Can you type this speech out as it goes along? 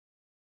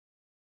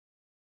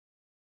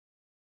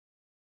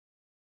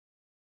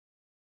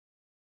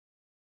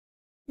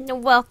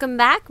Welcome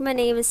back. My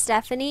name is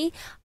Stephanie.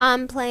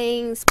 I'm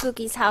playing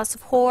Spooky's House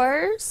of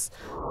Horrors.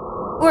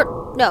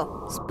 Or,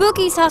 no,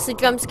 Spooky's House of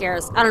Jump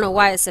Scares. I don't know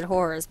why I said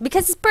horrors.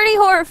 Because it's pretty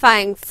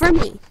horrifying for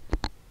me.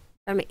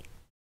 For me.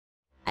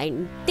 I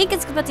think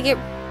it's about to get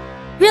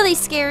really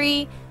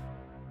scary.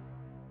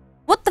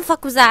 What the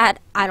fuck was that?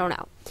 I don't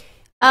know.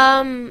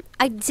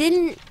 I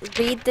didn't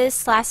read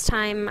this last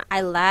time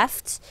I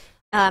left.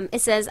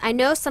 It says, I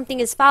know something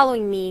is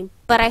following me,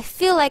 but I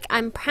feel like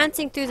I'm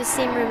prancing through the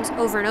same rooms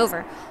over and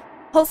over.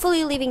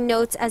 Hopefully leaving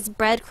notes as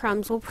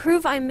breadcrumbs will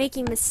prove I'm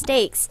making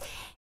mistakes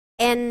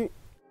and,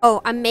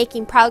 I'm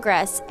making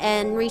progress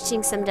and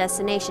reaching some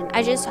destination.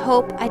 I just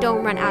hope I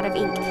don't run out of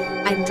ink.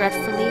 I'm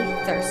dreadfully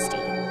thirsty.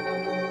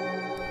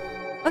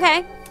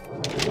 Okay.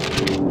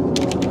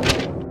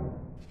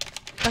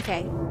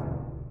 Okay.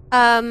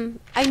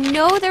 I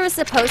know there was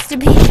supposed to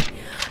be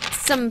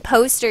some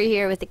poster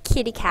here with a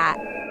kitty cat.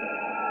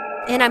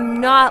 And I'm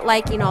not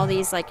liking all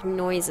these, like,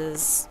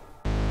 noises.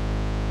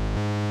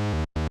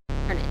 Turn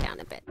it down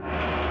a bit.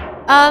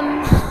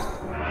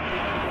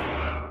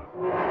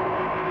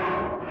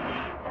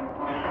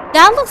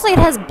 That looks like it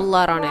has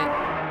blood on it.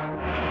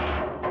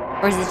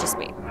 Or is it just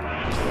me?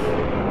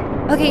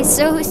 Okay,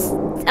 so,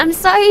 I'm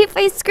sorry if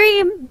I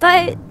scream,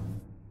 but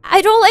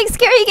I don't like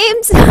scary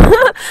games.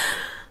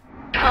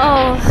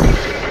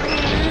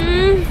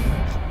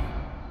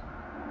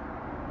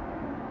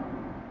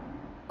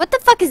 What the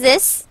fuck is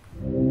this?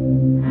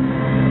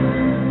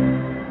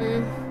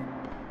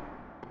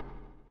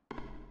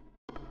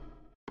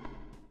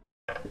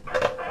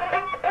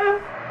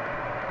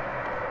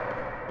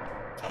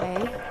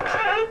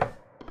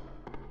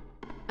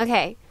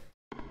 Okay.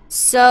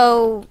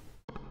 So,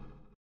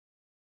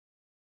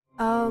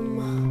 I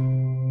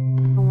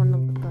don't want to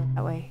go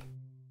that way.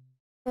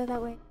 Go that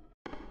way.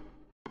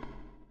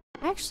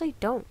 I actually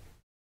don't.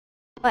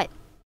 But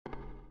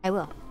I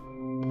will.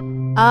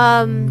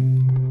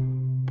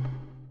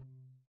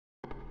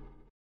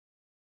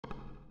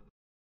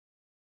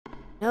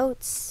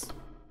 Notes.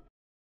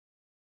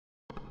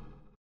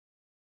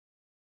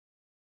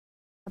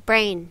 A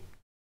brain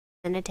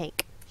and a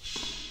tank.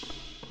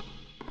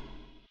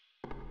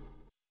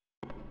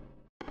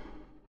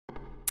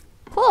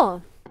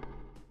 Cool.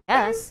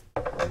 Yes.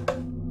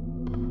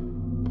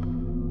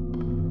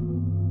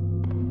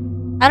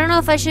 I don't know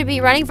if I should be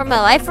running for my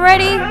life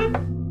already.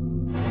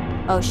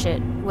 Oh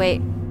shit.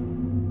 Wait.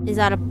 Is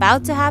that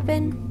about to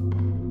happen?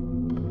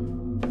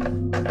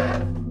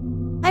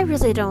 I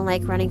really don't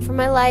like running for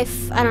my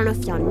life. I don't know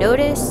if y'all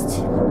noticed.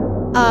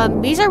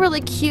 These are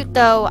really cute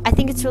though. I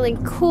think it's really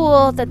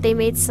cool that they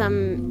made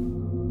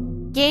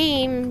some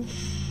game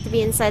to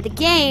be inside the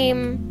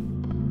game.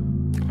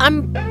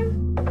 I'm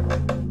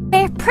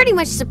pretty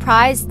much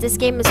surprised this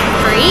game is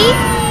free.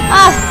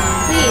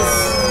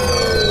 Please.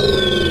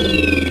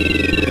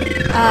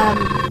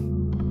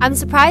 I'm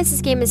surprised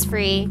this game is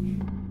free.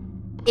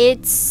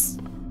 It's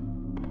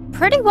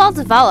pretty well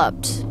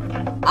developed,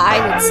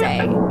 I would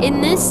say.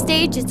 In this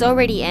stage it's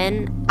already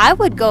in. I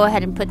would go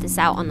ahead and put this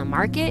out on the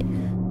market.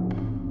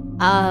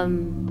 I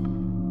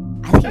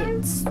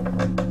think it's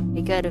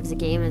pretty good if the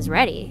game is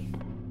ready.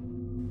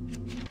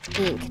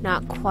 Ink,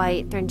 not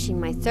quite drenching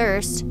my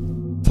thirst.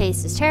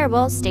 Taste is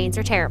terrible, stains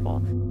are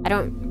terrible. I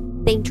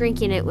don't think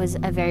drinking it was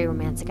a very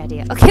romantic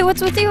idea. Okay, what's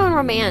with you and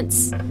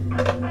romance? And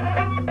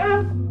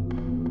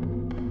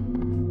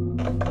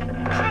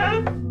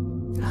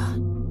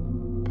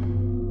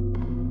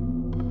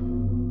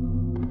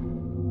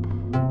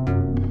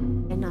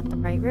not the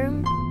right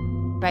room.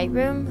 Right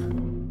room.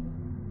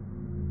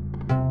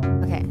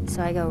 Okay,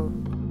 so I go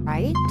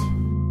right.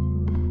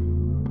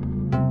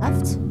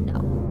 Left?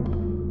 No.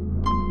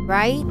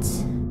 Right.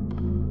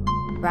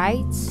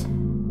 Right.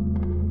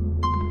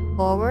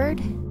 Forward.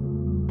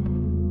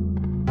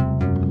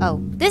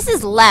 Oh, this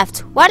is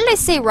left. Why did I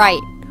say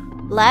right?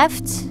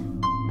 Left.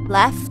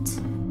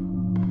 Left.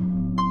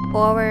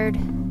 Forward.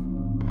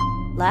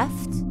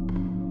 Left.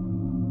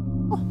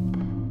 Oh.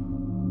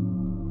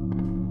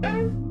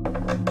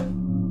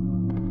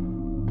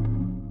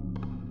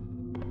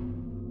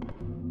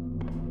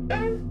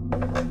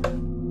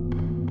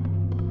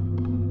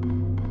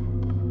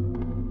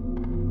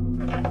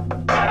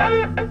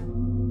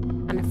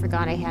 And I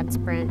forgot I had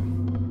sprint.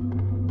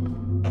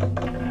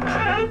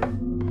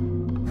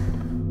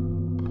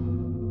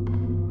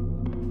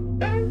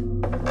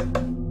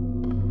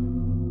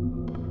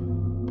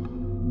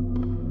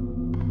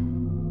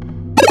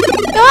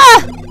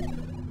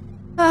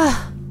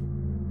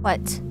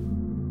 What?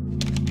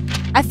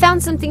 I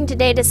found something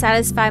today to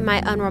satisfy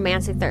my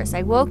unromantic thirst.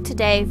 I woke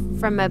today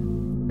from a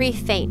brief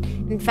faint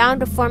and found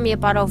before me a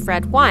bottle of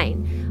red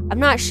wine. I'm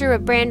not sure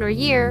what brand or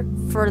year,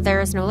 for there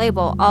is no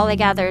label. All I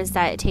gather is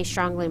that it tastes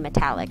strongly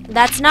metallic.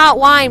 That's not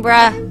wine,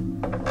 bruh.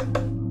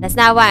 That's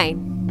not wine.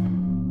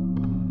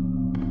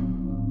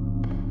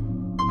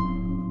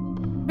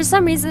 For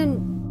some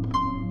reason,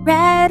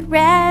 red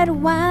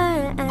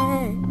wine.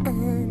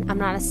 I'm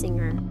not a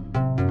singer.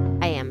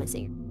 I am a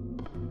singer.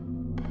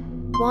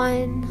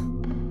 1,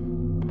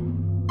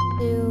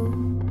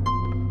 2,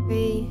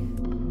 3,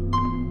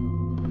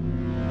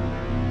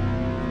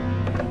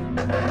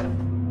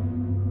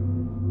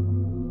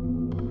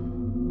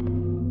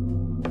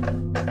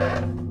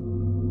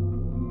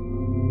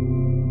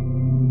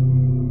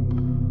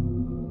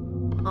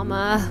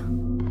 Mama.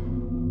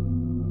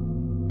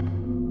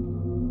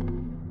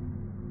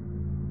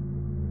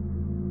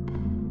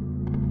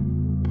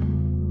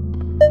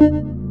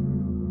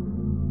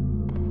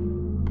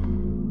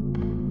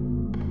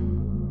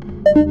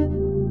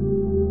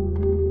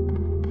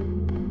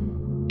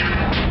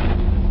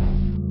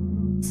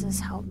 This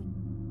is help me.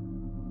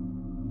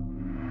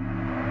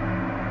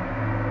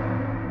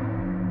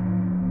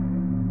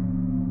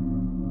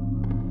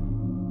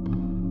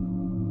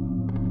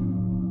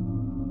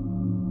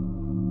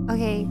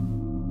 Okay,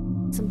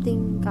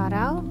 something got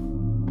out.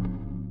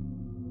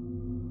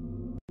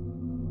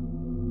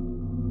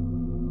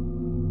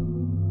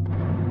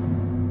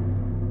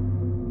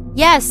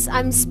 Yes,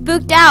 I'm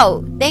spooked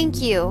out.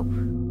 Thank you.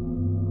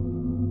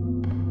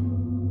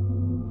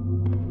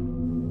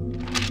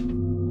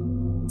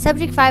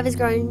 Subject 5 is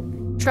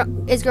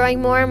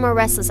growing more and more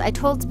restless. I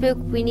told Spook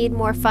we need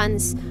more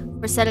funds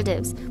for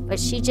sedatives, but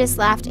she just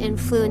laughed and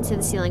flew into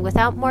the ceiling.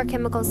 Without more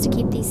chemicals to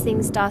keep these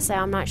things docile,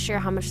 I'm not sure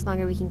how much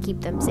longer we can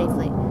keep them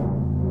safely.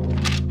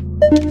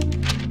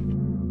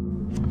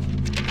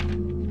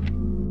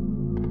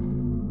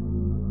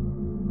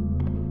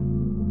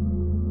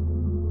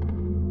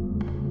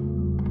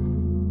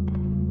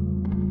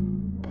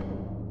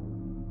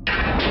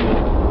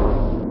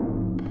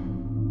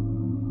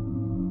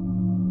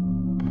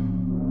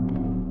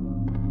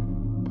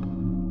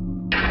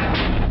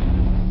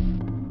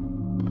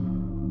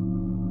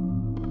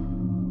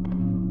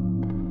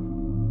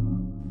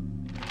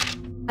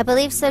 I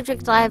believe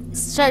subject 5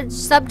 is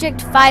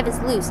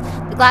loose.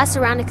 The glass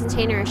around the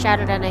container is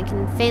shattered and I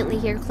can faintly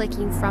hear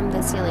clicking from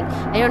the ceiling.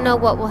 I don't know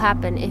what will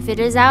happen. If it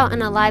is out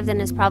and alive, then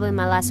it's probably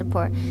my last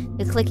report.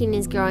 The clicking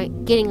is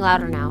getting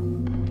louder now.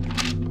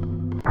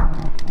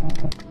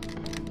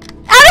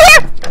 Out of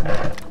here!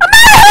 I'm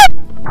out of here!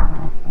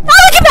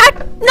 Oh, get back!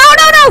 No,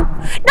 no, no!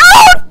 No!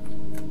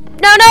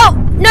 No, no!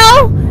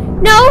 No!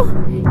 No!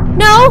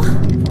 No!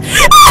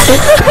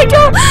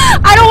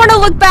 I don't want to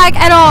look back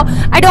at all.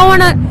 I don't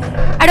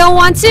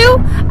want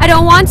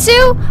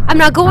to. I'm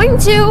not going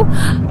to.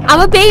 I'm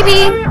a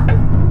baby.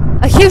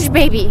 A huge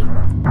baby.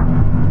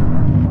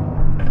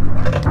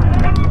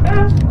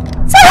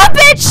 Son of a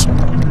bitch!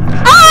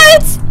 Oh,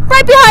 it's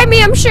right behind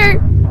me, I'm sure.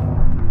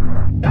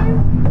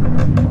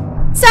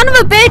 Son of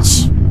a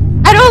bitch!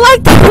 I don't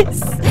like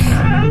this.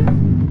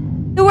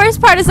 The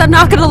worst part is I'm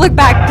not gonna look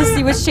back to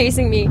see what's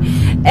chasing me.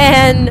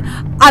 And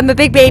I'm a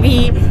big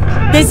baby.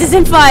 This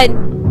isn't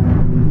fun.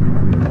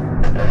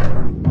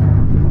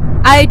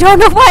 I don't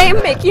know why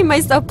I'm making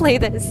myself play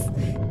this.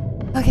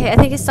 Okay, I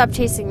think it stopped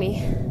chasing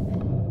me.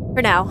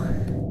 For now.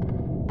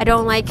 I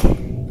don't like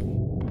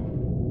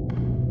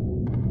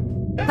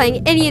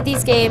playing any of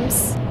these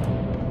games.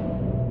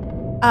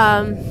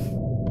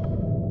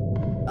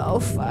 Oh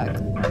fuck.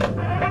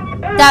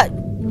 That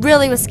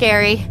really was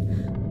scary.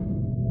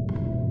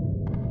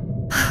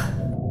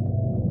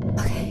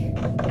 Okay.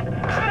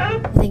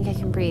 I think I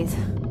can breathe.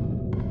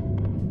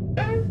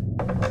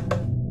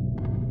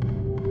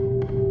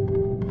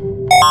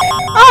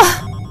 Oh!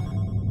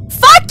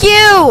 Fuck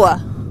you!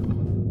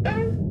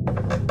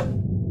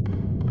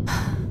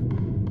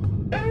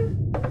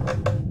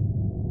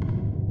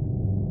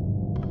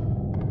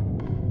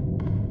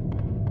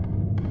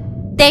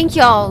 Thank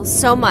y'all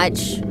so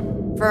much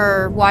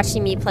for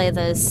watching me play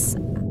this.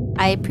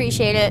 I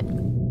appreciate it.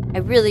 I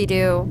really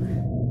do.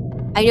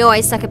 I know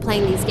I suck at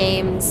playing these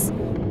games.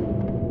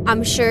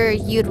 I'm sure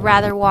you'd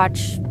rather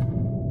watch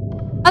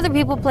other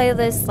people play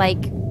this, like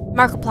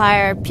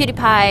Markiplier,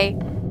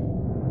 PewDiePie.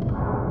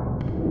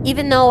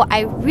 Even though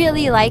I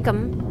really like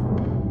them,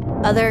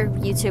 other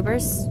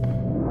YouTubers.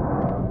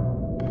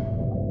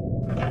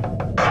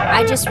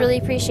 I just really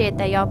appreciate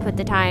that y'all put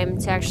the time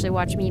to actually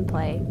watch me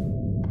play.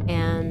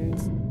 And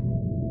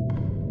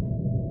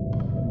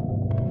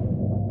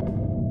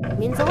it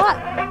means a lot.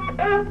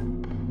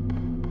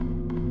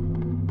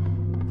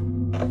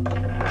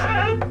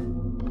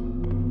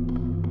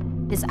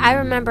 Because I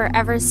remember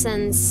ever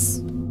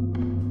since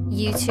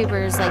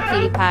YouTubers like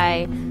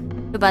PewDiePie,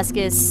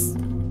 Tobuscus,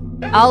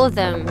 all of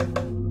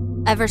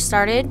them ever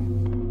started,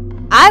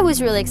 I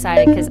was really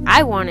excited because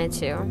I wanted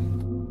to.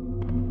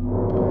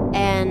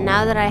 And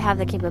now that I have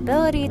the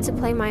capability to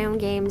play my own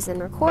games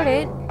and record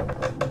it,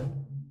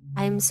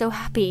 I'm so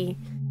happy.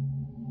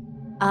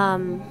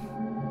 Let's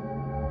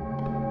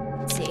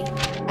see.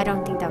 I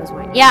don't think that was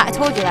mine. Yeah, I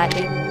told you that,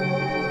 dude.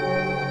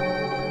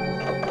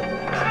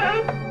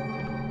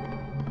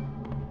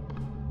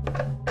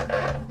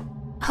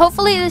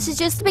 Hopefully this is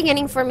just the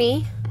beginning for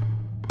me.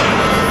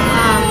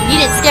 You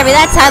didn't scare me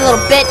that time,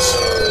 little bitch.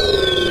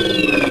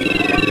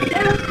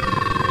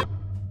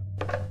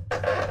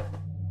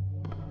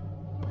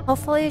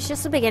 Hopefully it's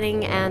just the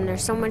beginning and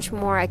there's so much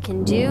more I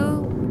can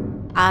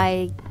do.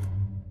 I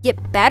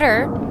get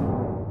better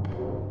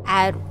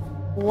at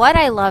what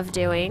I love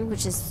doing,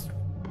 which is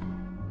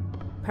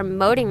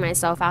promoting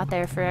myself out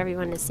there for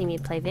everyone to see me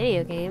play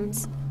video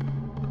games.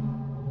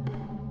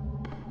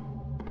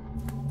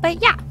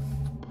 But yeah,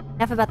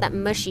 enough about that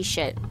mushy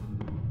shit.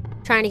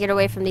 Trying to get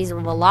away from these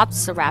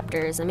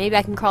velociraptors, and maybe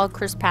I can call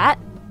Chris Pratt.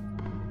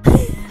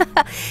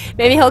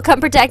 Maybe he'll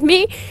come protect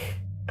me.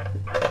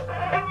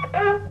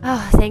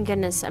 Oh, thank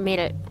goodness I made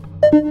it.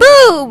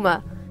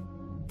 Boom!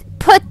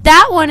 Put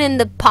that one in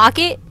the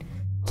pocket.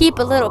 Keep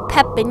a little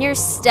pep in your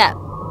step.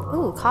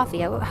 Ooh,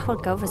 coffee. I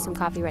would go for some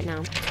coffee right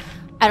now.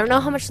 I don't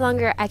know how much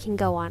longer I can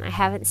go on. I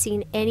haven't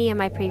seen any of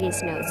my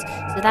previous notes.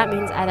 So that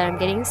means either I'm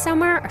getting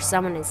somewhere or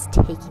someone is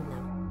taking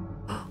them.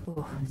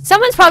 Ooh.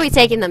 Someone's probably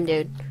taking them,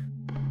 dude.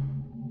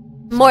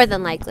 More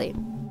than likely.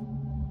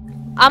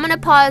 I'm gonna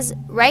pause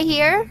right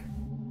here.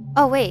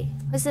 Oh, wait.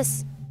 What's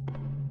this?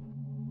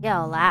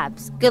 Yeah,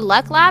 labs. Good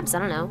luck labs? I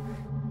don't know.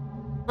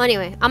 Well,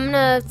 anyway, I'm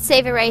gonna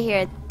save it right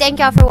here. Thank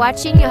y'all for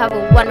watching. You have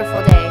a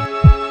wonderful day.